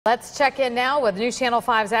Let's check in now with News Channel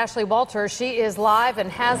 5's Ashley Walters. She is live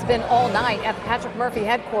and has been all night at the Patrick Murphy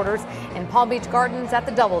headquarters in Palm Beach Gardens at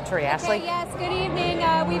the DoubleTree. Ashley? Okay, yes, good evening.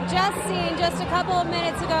 We've just seen just a couple of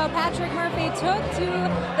minutes ago, Patrick Murphy took to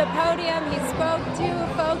the podium. He spoke to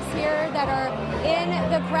folks here that are in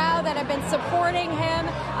the crowd that have been supporting him,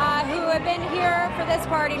 who have been here for this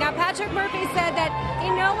party. Now, Patrick Murphy said that he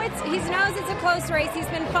knows it's a close race. He's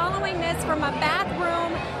been following this from a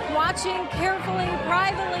bathroom, watching carefully,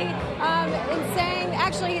 privately, and saying,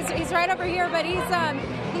 actually, he's right over here, but he's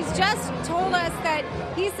just told us that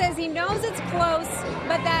he says he knows it's close,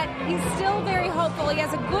 but that he's still very hopeful. He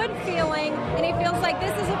has a good feeling, and he feels like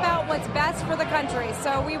this is about what's best for the country.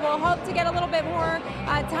 So we will hope to get a little bit more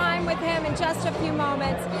time with him in just a few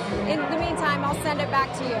moments. In the meantime, I'll send it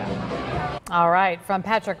back to you. All right, from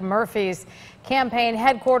Patrick Murphy's campaign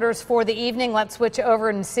headquarters for the evening, let's switch over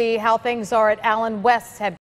and see how things are at Allen West's headquarters.